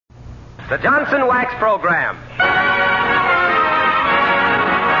the Johnson Wax Program.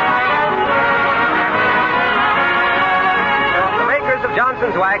 The makers of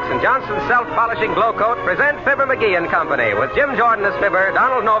Johnson's Wax and Johnson's Self-Polishing Glow Coat present Fibber McGee and Company with Jim Jordan as Fibber,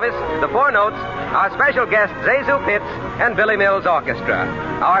 Donald Novis, the Four Notes, our special guests Zazu Pitts and Billy Mills Orchestra.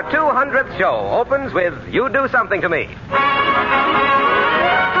 Our 200th show opens with You Do Something to Me.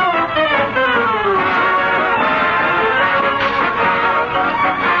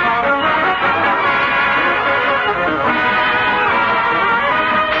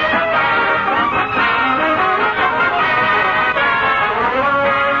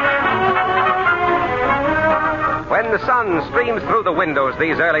 When the sun streams through the windows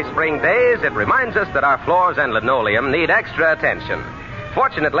these early spring days, it reminds us that our floors and linoleum need extra attention.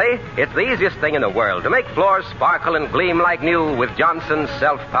 Fortunately, it's the easiest thing in the world to make floors sparkle and gleam like new with Johnson's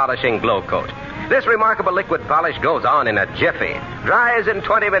Self-Polishing Glow Coat. This remarkable liquid polish goes on in a jiffy, dries in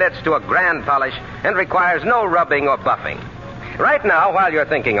 20 minutes to a grand polish, and requires no rubbing or buffing. Right now, while you're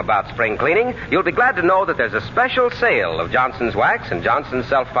thinking about spring cleaning, you'll be glad to know that there's a special sale of Johnson's Wax and Johnson's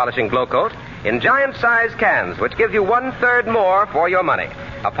Self-Polishing Glow Coat in giant-sized cans, which give you 1/3 more for your money.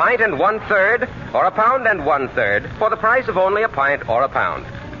 A pint and 1/3, or a pound and 1/3, for the price of only a pint or a pound.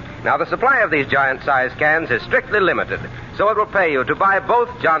 Now, the supply of these giant-sized cans is strictly limited, so it will pay you to buy both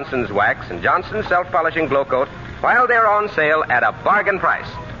Johnson's Wax and Johnson's Self-Polishing Glow Coat while they're on sale at a bargain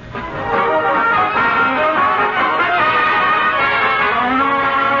price.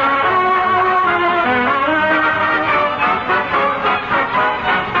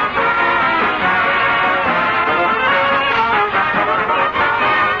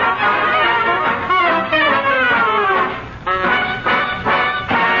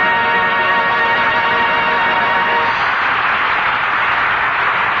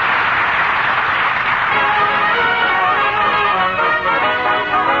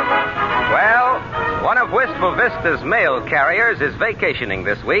 Wistful Vista's mail carriers is vacationing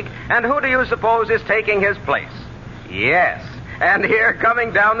this week, and who do you suppose is taking his place? Yes, and here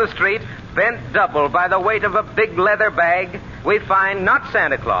coming down the street, bent double by the weight of a big leather bag, we find not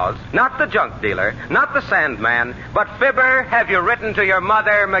Santa Claus, not the junk dealer, not the Sandman, but Fibber, have you written to your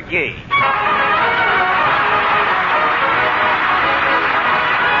mother, McGee?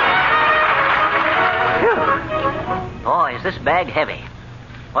 Boy, is this bag heavy.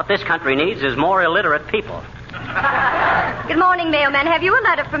 What this country needs is more illiterate people. Good morning, mailman. Have you a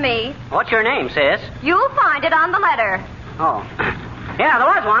letter for me? What's your name, sis? You'll find it on the letter. Oh. Yeah, there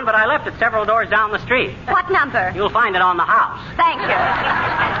was one, but I left it several doors down the street. What number? You'll find it on the house. Thank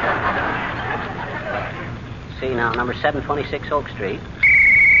you. See now, number 726 Oak Street.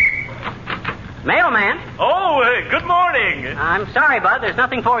 Mailman. Oh, good morning. I'm sorry, Bud. There's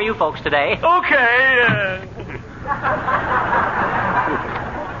nothing for you folks today. Okay.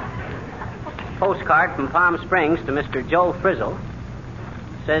 Postcard from Palm Springs to Mr. Joe Frizzle.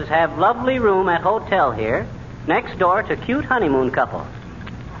 Says, have lovely room at hotel here, next door to cute honeymoon couple.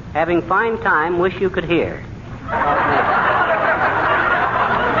 Having fine time, wish you could hear.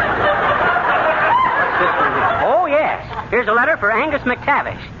 Oh, yes. Here's a letter for Angus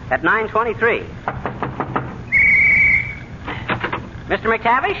McTavish at 923. Mr.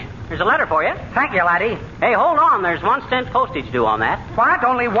 McTavish, here's a letter for you. Thank you, laddie. Hey, hold on. There's 1 cent postage due on that. What?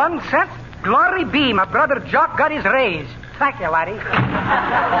 Only 1 cent? Glory be, my brother Jock got his raise. Thank you, laddie.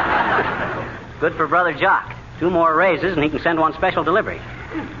 Good for Brother Jock. 2 more raises, and he can send one special delivery.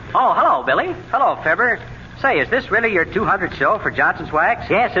 Oh, hello, Billy. Hello, Fibber. Say, is this really your 200th show for Johnson's Wax?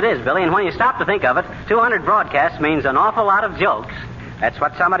 Yes, it is, Billy, and when you stop to think of it, 200 broadcasts means an awful lot of jokes. That's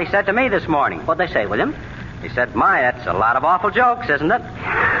what somebody said to me this morning. What'd they say, William? He said, my, that's a lot of awful jokes, isn't it?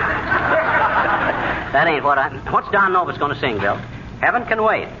 That ain't what What's Don Novus going to sing, Bill? Heaven Can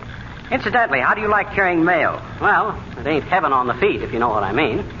Wait. Incidentally, how do you like carrying mail? Well, it ain't heaven on the feet, if you know what I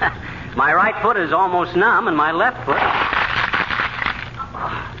mean. My right foot is almost numb, and my left foot...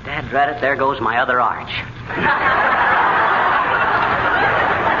 Oh, Dad dread it, there goes my other arch.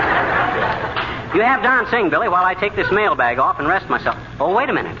 You have Don sing, Billy, while I take this mailbag off and rest myself. Oh, wait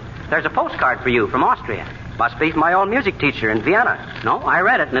a minute. There's a postcard for you from Austria. Must be from my old music teacher in Vienna. No, I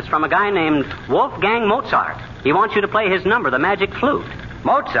read it, and it's from a guy named Wolfgang Mozart. He wants you to play his number, the Magic Flute.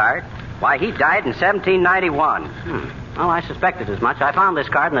 Mozart? Why, he died in 1791. Well, I suspected as much. I found this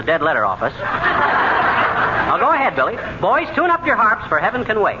card in the dead letter office. Now, go ahead, Billy. Boys, tune up your harps for Heaven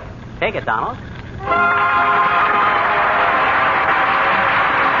Can Wait. Take it, Donald.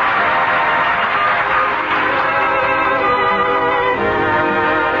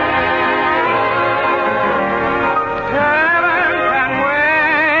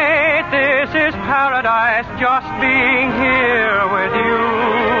 Paradise just being here with you.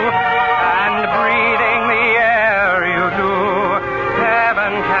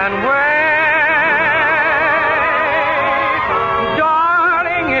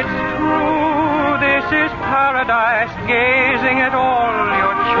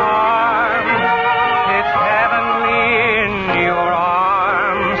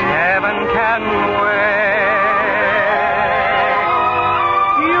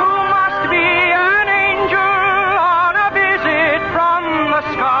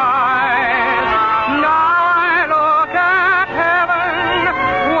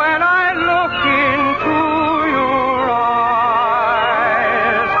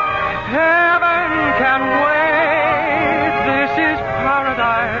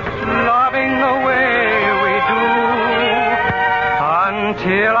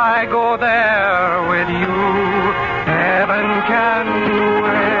 until I go there with you. Heaven can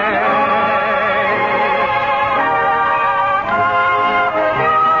wait.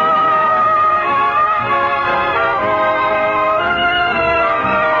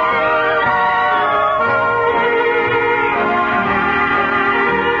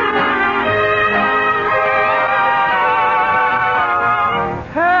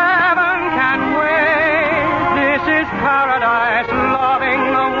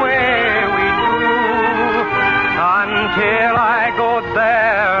 Till I go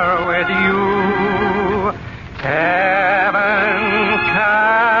there with you, heaven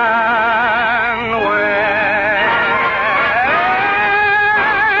can wait.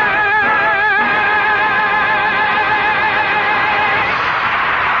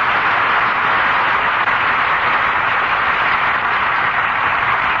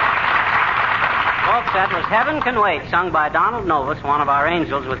 Folks, that was Heaven Can Wait, sung by Donald Novus, one of our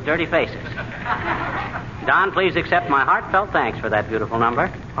angels with dirty faces. Don, please accept my heartfelt thanks for that beautiful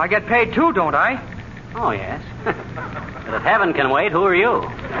number. I get paid too, don't I? Oh, yes. But if Heaven can wait, who are you?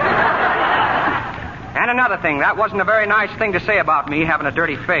 And another thing, that wasn't a very nice thing to say about me, having a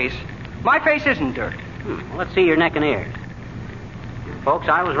dirty face. My face isn't dirty. Well, let's see your neck and ears. Folks,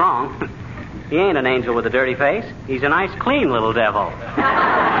 I was wrong. He ain't an angel with a dirty face. He's a nice, clean little devil.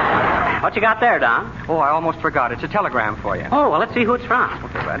 What you got there, Don? Oh, I almost forgot. It's a telegram for you. Oh, well, let's see who it's from.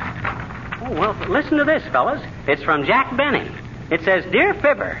 Okay, bud. Oh, well, listen to this, fellas. It's from Jack Benny. It says, Dear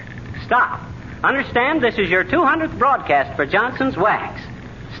Fibber, stop. Understand this is your 200th broadcast for Johnson's Wax.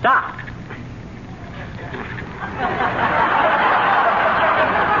 Stop.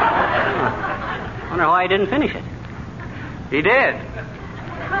 Wonder why he didn't finish it. He did.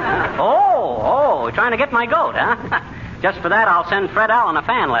 Oh, trying to get my goat, huh? Just for that, I'll send Fred Allen a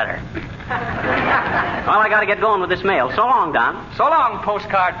fan letter. Well, I got to get going with this mail. So long, Don. So long,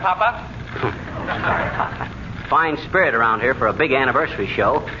 postcard, Papa. Fine spirit around here for a big anniversary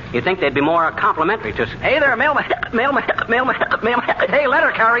show. You'd think they'd be more complimentary to us. Hey there, mailman. Hey,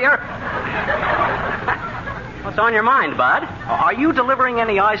 letter carrier. What's on your mind, Bud? Are you delivering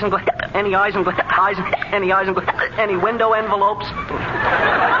any window envelopes?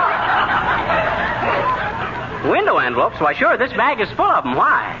 Window envelopes? Why, sure, this bag is full of them.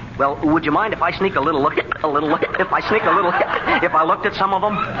 Why? Well, would you mind if I sneak if I looked at some of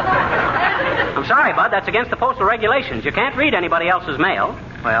them? I'm sorry, Bud, that's against the postal regulations. You can't read anybody else's mail.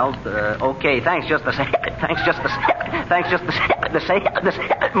 Well, okay, thanks just the same.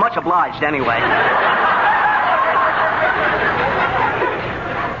 Much obliged, anyway.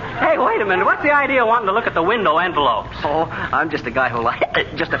 Hey, wait a minute. What's the idea of wanting to look at the window envelopes? Oh, I'm just a guy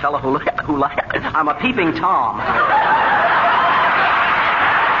just a fellow who I'm a peeping Tom.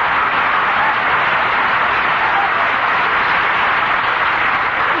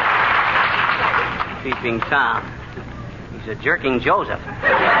 Peeping Tom. He's a jerking Joseph. See,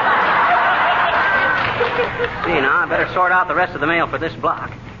 now, I better sort out the rest of the mail for this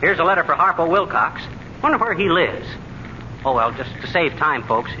block. Here's a letter for Harpo Wilcox. Wonder where he lives. Oh, well, just to save time,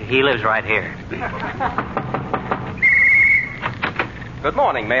 folks, he lives right here. Good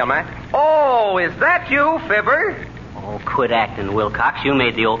morning, mailman. Oh, is that you, Fibber? Oh, quit acting, Wilcox. You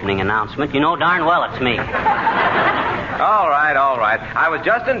made the opening announcement. You know darn well it's me. All right. I was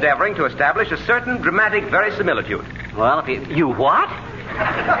just endeavoring to establish a certain dramatic verisimilitude. Well, if you what?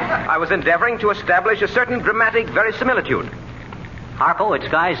 I was endeavoring to establish a certain dramatic verisimilitude. Harpo, it's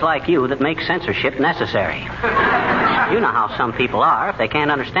guys like you that make censorship necessary. You know how some people are. If they can't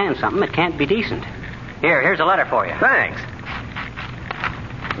understand something, it can't be decent. Here's a letter for you. Thanks.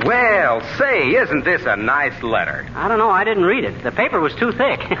 Well, say, isn't this a nice letter? I don't know. I didn't read it. The paper was too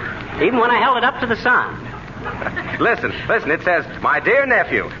thick, even when I held it up to the sun. Listen, it says, My dear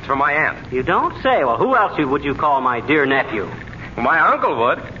nephew. It's from my aunt. You don't say. Well, who else would you call my dear nephew? My uncle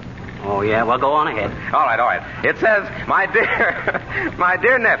would. Oh, yeah? Well, go on ahead. All right. It says, my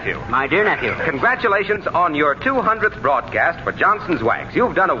dear nephew. My dear nephew. Congratulations on your 200th broadcast for Johnson's Wax.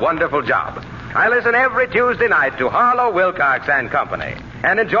 You've done a wonderful job. I listen every Tuesday night to Harlow, Wilcox and Company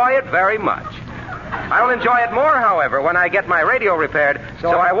and enjoy it very much. I'll enjoy it more, however, when I get my radio repaired,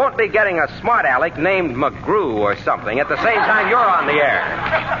 so I won't be getting a smart aleck named McGrew or something at the same time you're on the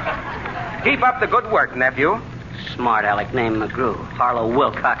air. Keep up the good work, nephew. Smart aleck named McGrew. Harlow,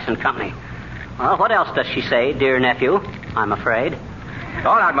 Wilcox and Company. Well, what else does she say, dear nephew? I'm afraid.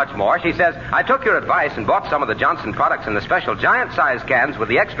 Oh, not much more. She says, I took your advice and bought some of the Johnson products in the special giant-size cans with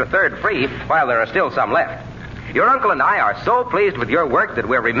the extra third free while there are still some left. Your uncle and I are so pleased with your work that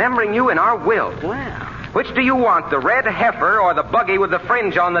we're remembering you in our will. Well. Which do you want, the red heifer or the buggy with the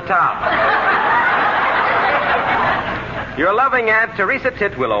fringe on the top? Your loving Aunt Teresa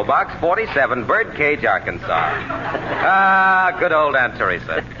Titwillow, Box 47, Birdcage, Arkansas. Good old Aunt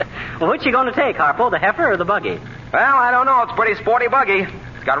Teresa. Well, which you going to take, Harpo, the heifer or the buggy? Well, I don't know. It's a pretty sporty buggy.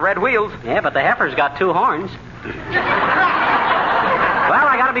 It's got red wheels. Yeah, but the heifer's got 2 horns. Well,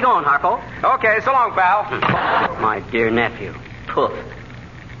 I gotta be going, Harpo. Okay, so long, pal. My dear nephew. Poof.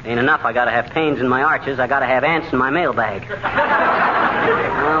 Ain't enough. I gotta have pains in my arches. I gotta have ants in my mailbag.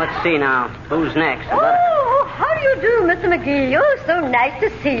 Well, let's see now. Who's next? Oh, how do you do, Mr. McGee? Oh, so nice to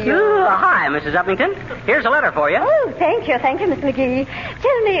see you. Hi, Mrs. Uppington. Here's a letter for you. Oh, thank you, Mr. McGee.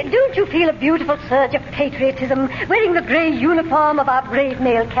 Tell me, don't you feel a beautiful surge of patriotism wearing the gray uniform of our brave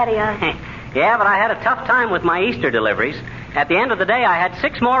mail carrier? Yeah, but I had a tough time with my Easter deliveries. At the end of the day, I had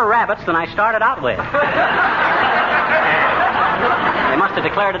 6 more rabbits than I started out with. They must have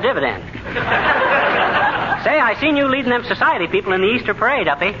declared a dividend. Say, I seen you leading them society people in the Easter parade,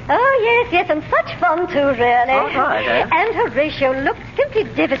 Uppy. Oh, yes, and such fun, too, really. Oh, right, eh? And Horatio looked simply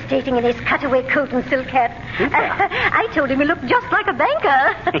devastating in his cutaway coat and silk hat. I told him he looked just like a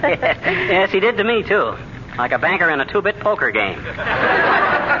banker. Yes, he did to me, too. Like a banker in a 2-bit poker game.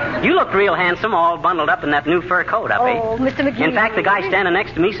 You looked real handsome, all bundled up in that new fur coat, Uppy. Oh, Mr. McGee. In fact, the guy standing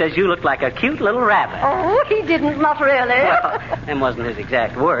next to me says you look like a cute little rabbit. Oh, he didn't, not really. Well, them wasn't his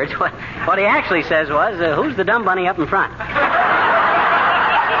exact words. What he actually says was, who's the dumb bunny up in front?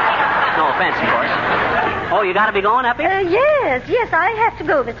 No offense, of course. Oh, you gotta be going, Uppy? Yes, I have to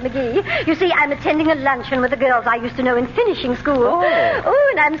go, Miss McGee. You see, I'm attending a luncheon with the girls I used to know in finishing school. Oh,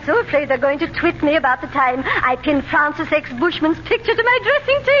 and I'm so afraid they're going to twit me about the time I pinned Francis X. Bushman's picture to my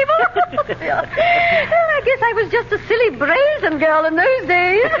dressing table. I guess I was just a silly, brazen girl in those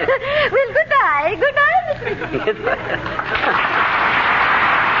days. Well, goodbye. Goodbye, Miss McGee.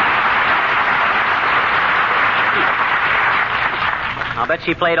 I'll bet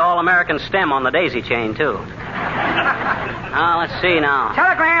she played All-American STEM on the daisy chain, too. Now, let's see now.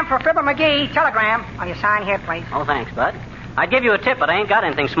 Telegram for Fibber McGee. Telegram. Will you sign here, please? Oh, thanks, Bud. I'd give you a tip, but I ain't got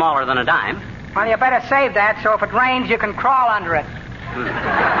anything smaller than a dime. Well, you better save that so if it rains, you can crawl under it.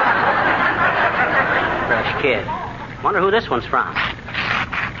 Fresh kid. Wonder who this one's from.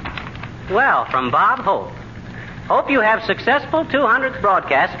 Well, from Bob Hope. Hope you have successful 200th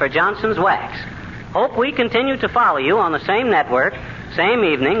broadcast for Johnson's Wax. Hope we continue to follow you on the same network, same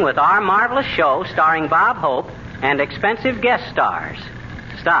evening, with our marvelous show starring Bob Hope and expensive guest stars.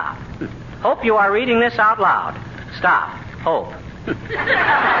 Stop. Hope you are reading this out loud. Stop. Hope. What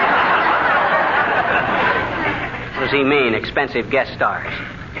does he mean, expensive guest stars?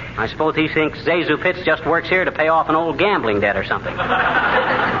 I suppose he thinks Zazu Pitts just works here to pay off an old gambling debt or something.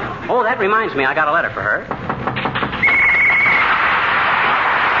 Oh, that reminds me, I got a letter for her.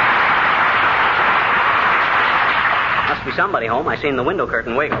 Must be somebody home. I seen the window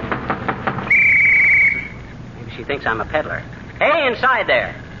curtain wiggle. Maybe she thinks I'm a peddler. Hey, inside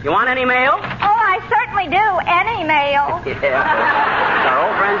there. You want any mail? Oh, I certainly do. Any mail. Yeah. Our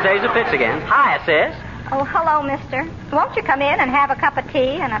old friend Zazu Pitts again. Hi, sis. Oh, hello, mister. Won't you come in and have a cup of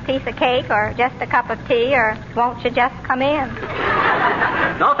tea and a piece of cake, or just a cup of tea, or won't you just come in?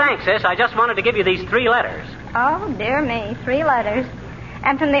 No, thanks, sis. I just wanted to give you these 3 letters. Oh, dear me. 3 letters.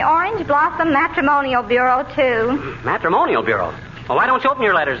 And from the Orange Blossom Matrimonial Bureau, too. Matrimonial Bureau? Well, why don't you open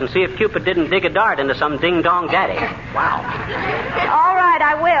your letters and see if Cupid didn't dig a dart into some ding-dong daddy? Wow. All right,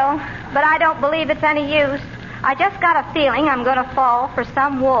 I will. But I don't believe it's any use. I just got a feeling I'm going to fall for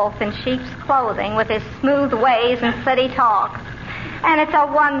some wolf in sheep's clothing with his smooth ways and city talk. And it's a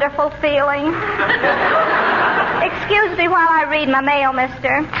wonderful feeling. Excuse me while I read my mail,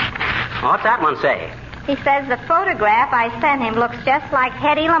 mister. What's that one say? He says the photograph I sent him looks just like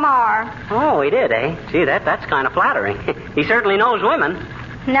Hedy Lamarr. Oh, he did, eh? Gee, that's kind of flattering. He certainly knows women.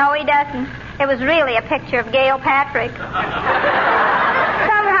 No, he doesn't. It was really a picture of Gail Patrick.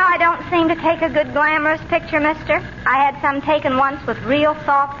 Somehow I don't seem to take a good glamorous picture, mister. I had some taken once with real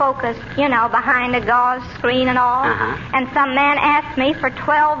soft focus, you know, behind a gauze screen and all. Uh-huh. And some man asked me for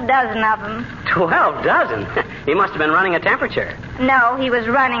 12 dozen of them. 12 dozen? He must have been running a temperature. No, he was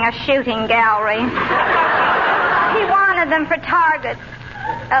running a shooting gallery. He wanted them for targets.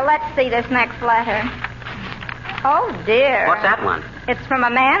 Let's see this next letter. Oh, dear. What's that one? It's from a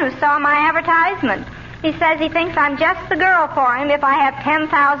man who saw my advertisement. He says he thinks I'm just the girl for him if I have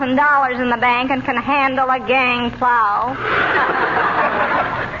 $10,000 in the bank and can handle a gang plow.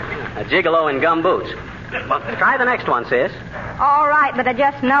 A gigolo in gum boots. Well, try the next one, sis. All right, but I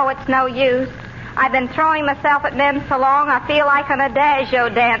just know it's no use. I've been throwing myself at men so long I feel like an adagio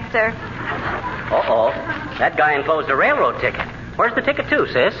dancer. Uh-oh. That guy enclosed a railroad ticket. Where's the ticket to,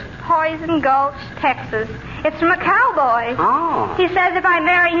 sis? Poison Gulch, Texas. It's from a cowboy. Oh. He says if I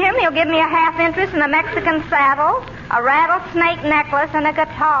marry him, he'll give me a half interest in a Mexican saddle, a rattlesnake necklace, and a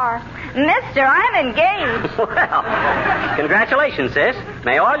guitar. Mister, I'm engaged. Well, congratulations, sis.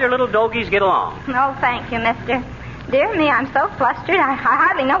 May all your little dogies get along. Oh, thank you, mister. Dear me, I'm so flustered, I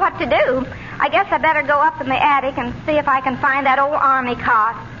hardly know what to do. I guess I better go up in the attic and see if I can find that old army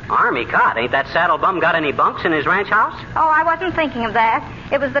cot. Army cot? Ain't that saddle bum got any bunks in his ranch house? Oh, I wasn't thinking of that.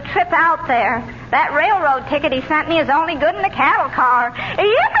 It was the trip out there. That railroad ticket he sent me is only good in the cattle car.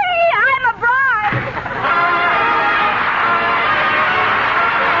 Yippee! I'm a bride!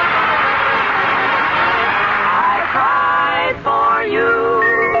 For you.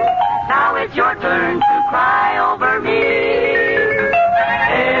 Now it's your turn to cry over me.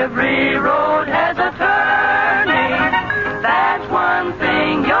 Every road has a turning. That's one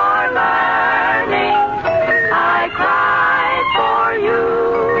thing you're learning. I cried for you.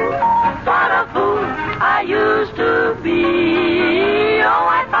 What a fool I used to be. Oh,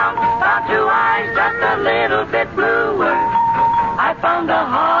 I found two eyes just a little bit bluer. I found a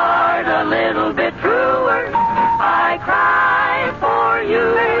heart a little bit truer. I cried for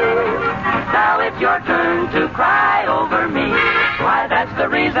you. Now it's your turn to cry over me. Why, that's the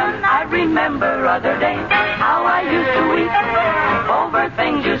reason I remember other days how I used to weep over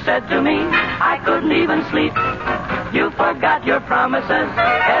things you said to me. I couldn't even sleep. You forgot your promises,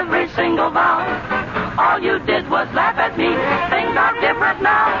 every single vow. All you did was laugh at me. Things are different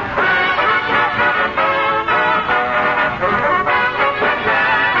now.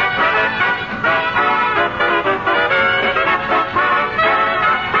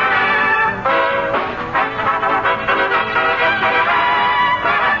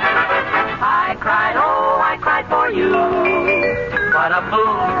 You. What a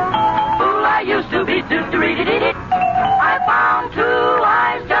fool I used to be. I found two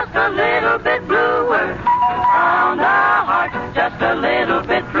eyes just a little bit bluer. Found a heart just a little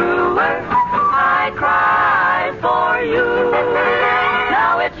bit truer. I cried for you.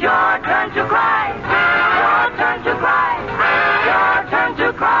 Now it's your turn to cry. Your turn to cry. Your turn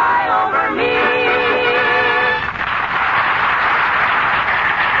to cry over me.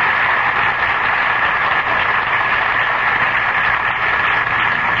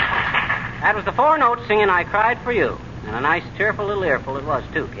 That was the four notes singing I Cried for You. And a nice, cheerful little earful it was,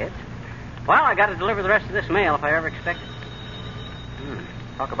 too, kids. Well, I got to deliver the rest of this mail if I ever expect it.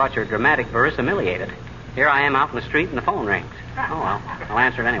 Talk about your dramatic verisimiliated. Here I am out in the street and the phone rings. Oh, well, I'll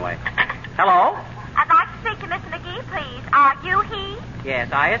answer it anyway. Hello? I'd like to speak to Mr. McGee, please. Are you he?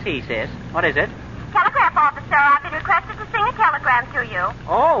 Yes, I is he, sis. What is it? Telegraph officer. I've been requested to sing a telegram to you.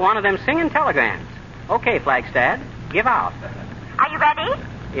 Oh, one of them singing telegrams. Okay, Flagstad. Give out. Are you ready?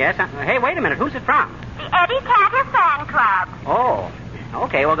 Yes. Hey, wait a minute. Who's it from? The Eddie Cantor Fan Club. Oh.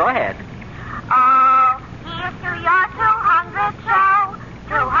 Okay, well, go ahead. Oh, here's to your 200 show.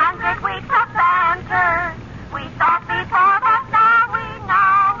 200 weeks of banter. We thought before, but now we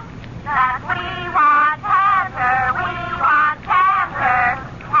know that we want canter. We want canter.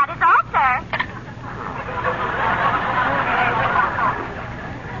 That is all, sir.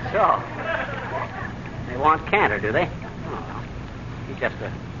 So, they want canter, do they? He's just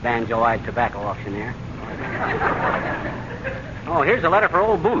a banjo-eyed tobacco auctioneer. Oh, here's a letter for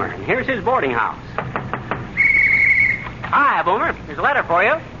old Boomer, and here's his boarding house. Hi, Boomer. Here's a letter for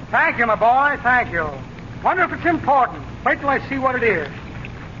you. Thank you, my boy. Thank you. Wonder if it's important. Wait till I see what it is.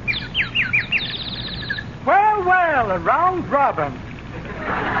 Well, a round robin.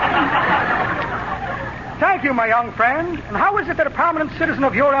 Thank you, my young friend. And how is it that a prominent citizen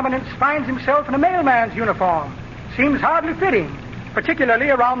of your eminence finds himself in a mailman's uniform? Seems hardly fitting, particularly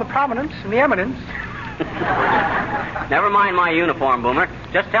around the prominence and the eminence. Never mind my uniform, Boomer.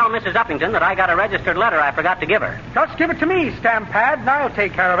 Just tell Mrs. Uppington that I got a registered letter I forgot to give her. Just give it to me, stamp pad, and I'll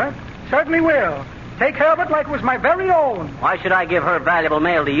take care of it. Certainly will. Take care of it like it was my very own. Why should I give her valuable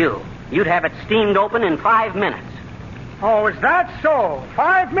mail to you? You'd have it steamed open in 5 minutes. Oh, is that so?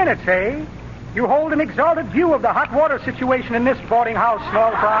 5 minutes, eh? You hold an exalted view of the hot water situation in this boarding house,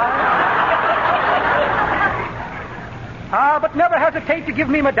 small fry. But never hesitate to give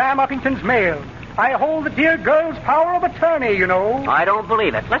me Madame Uppington's mail. I hold the dear girl's power of attorney, you know. I don't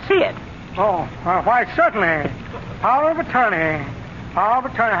believe it. Let's see it. Oh, why, certainly. Power of attorney. Power of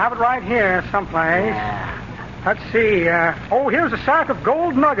attorney. I have it right here someplace. Yeah. Let's see. Here's a sack of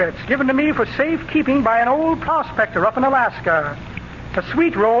gold nuggets given to me for safekeeping by an old prospector up in Alaska. A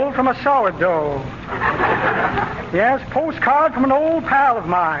sweet roll from a sourdough. Yes, postcard from an old pal of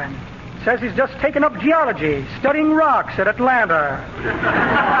mine. Says he's just taken up geology, studying rocks at Atlanta.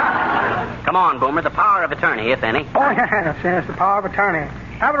 Come on, Boomer, the power of attorney, if any. Oh, yes, the power of attorney.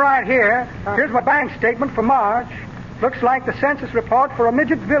 Have it right here. Here's my bank statement for March. Looks like the census report for a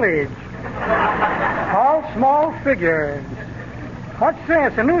midget village. False small figures. What's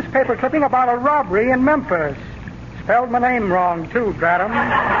this? A newspaper clipping about a robbery in Memphis. Spelled my name wrong, too, drat 'em.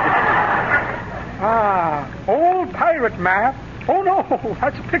 Old pirate map. Oh, no,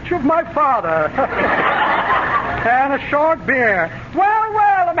 that's a picture of my father. And a short beer.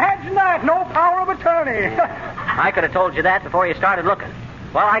 Well, imagine that. No power of attorney. I could have told you that before you started looking.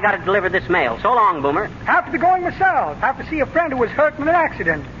 Well, I got to deliver this mail. So long, Boomer. Have to be going myself. Have to see a friend who was hurt in an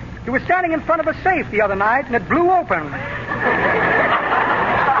accident. He was standing in front of a safe the other night, and it blew open.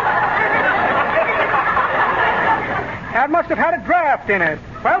 That must have had a draft in it.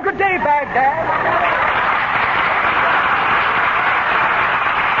 Well, good day, Baghdad.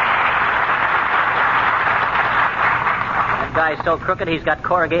 That guy's so crooked he's got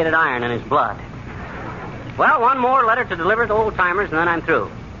corrugated iron in his blood. Well, one more letter to deliver to old timers, and then I'm through.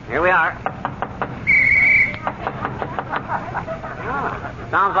 Here we are. Oh,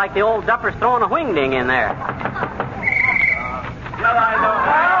 sounds like the old duffer's throwing a wingding in there. Well, I know.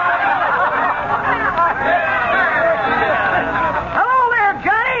 Hello there,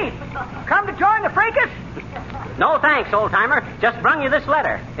 Johnny. Come to join the fracas? No, thanks, old timer. Just brung you this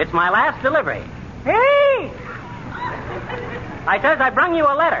letter. It's my last delivery. Hey! I says I brung you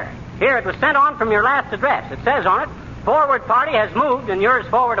a letter. Here, it was sent on from your last address. It says on it, forward party has moved, and you're as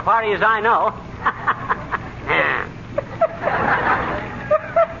forward a party as I know.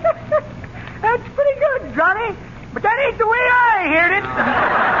 That's pretty good, Johnny. But that ain't the way I heard it.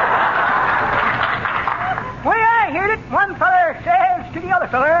 The way I heard it, one feller says to the other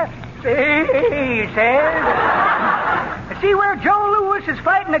feller, he says, see where Joe Louis is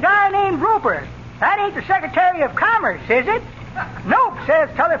fighting a guy named Roper. That ain't the Secretary of Commerce, is it? Nope, says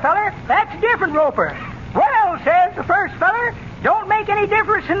t'other feller. That's a different Roper. Well, says the first feller, don't make any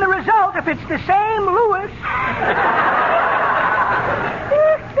difference in the result if it's the same Louis.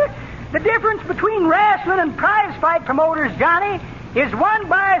 The difference between wrestling and prize fight promoters, Johnny, is one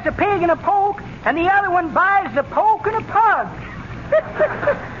buys a pig and a poke, and the other one buys a poke and a pug.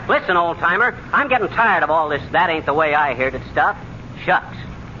 Listen, old timer, I'm getting tired of all this that ain't the way I heard it stuff. Shucks.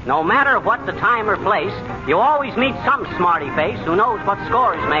 No matter what the time or place, you always meet some smarty face who knows what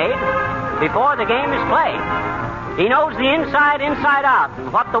score is made before the game is played. He knows the inside out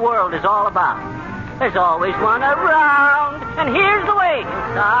and what the world is all about. There's always one around, and here's the way it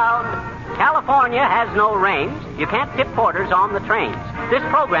sounds. California has no reins. You can't tip porters on the trains. This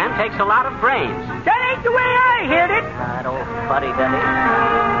program takes a lot of brains. That ain't the way I heard it. That old fuddy-duddy.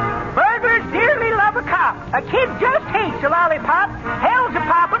 Burglars dearly love a cop. A kid just hates a lollipop. Hell's a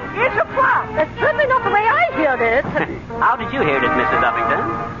poppin', it's a flop. That's certainly not the way I heard it. How did you hear it, Mrs. Uppington?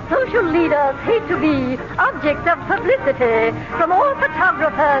 Social leaders hate to be objects of publicity. From all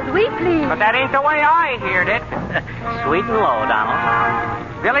photographers, we please. But that ain't the way I heard it. Sweet and low, Donald.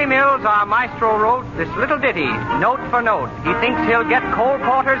 Billy Mills, our maestro, wrote this little ditty, note for note. He thinks he'll get Cole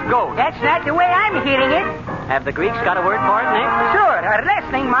Porter's goat. That's not the way I'm hearing it. Have the Greeks got a word for it, Nick? Sure, a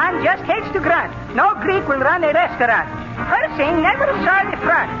wrestling man just hates to grunt. No Greek will run a restaurant. Cursing never saw the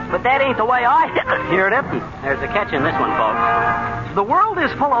front. But that ain't the way I heard it. There's a catch in this one, folks. The world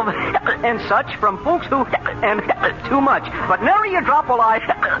is full of and such from folks who and too much, but nary a drop will I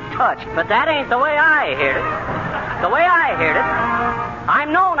touch. But that ain't the way I heard it. The way I heard it,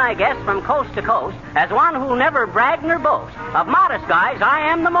 I'm known, I guess, from coast to coast as one who never bragged nor boast. Of modest guys, I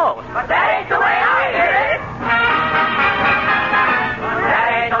am the most. But that ain't the way I hear it.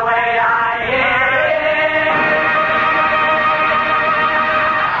 That ain't the way I hear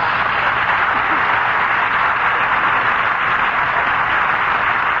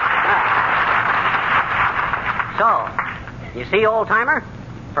So, you see, old-timer,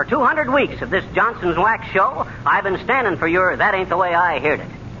 for 200 weeks of this Johnson's Wax show, I've been standing for your That Ain't the Way I Heard It.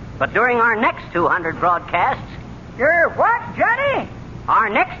 But during our next 200 broadcasts... You're what, Johnny? Our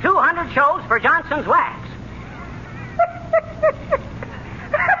next 200 shows for Johnson's Wax.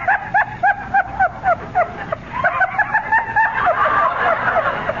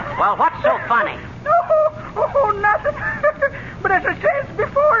 Well, what's so funny? Oh, nothing. But as I said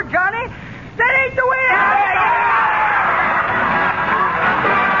before, Johnny, that ain't the way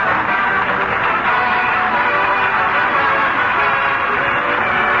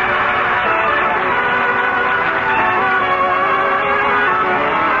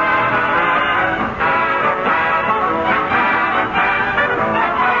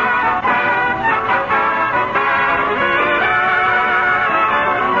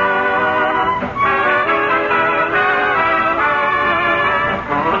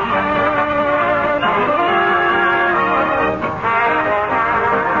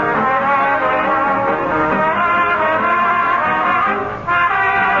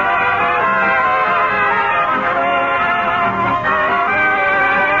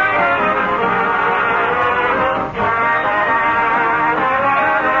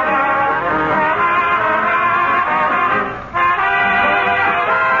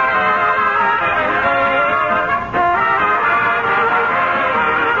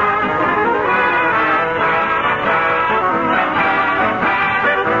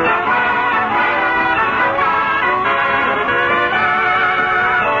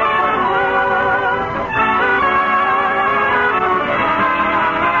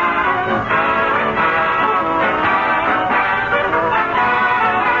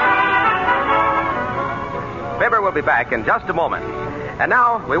back in just a moment. And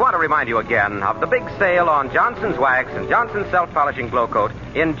now, we want to remind you again of the big sale on Johnson's Wax and Johnson's Self-Polishing Glow Coat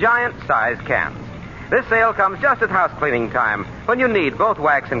in giant-sized cans. This sale comes just at house cleaning time, when you need both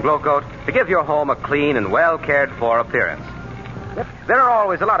wax and glow coat to give your home a clean and well-cared-for appearance. There are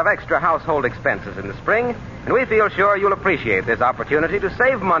always a lot of extra household expenses in the spring, and we feel sure you'll appreciate this opportunity to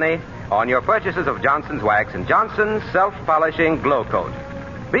save money on your purchases of Johnson's Wax and Johnson's Self-Polishing Glow Coat.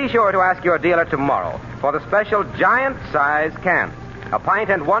 Be sure to ask your dealer tomorrow for the special giant-size cans, a pint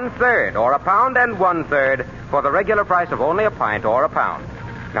and 1/3 or a pound and 1/3 for the regular price of only a pint or a pound.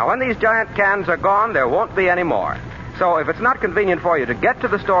 Now, when these giant cans are gone, there won't be any more. So if it's not convenient for you to get to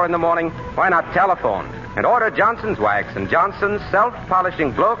the store in the morning, why not telephone and order Johnson's Wax and Johnson's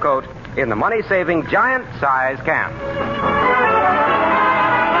Self-Polishing Glow Coat in the money-saving giant-size cans.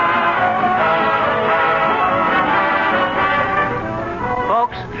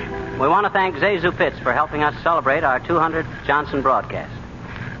 Folks, we want to thank Zazu Pitts for helping us celebrate our 200th Johnson broadcast.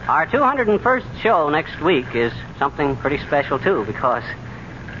 Our 201st show next week is something pretty special, too, because,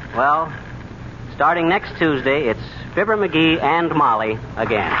 well, starting next Tuesday, it's Fibber McGee and Molly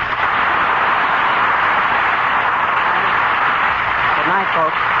again. Good night,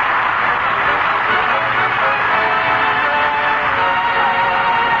 folks.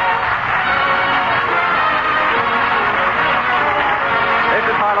 This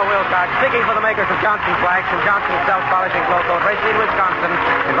is Harlow Wilcox, speaking for the makers of Johnson's Wax and Johnson's Self-Polishing Glow Coat, Racine, Wisconsin,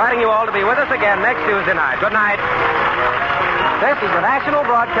 inviting you all to be with us again next Tuesday night. Good night. This is the National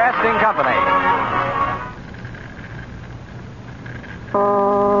Broadcasting Company.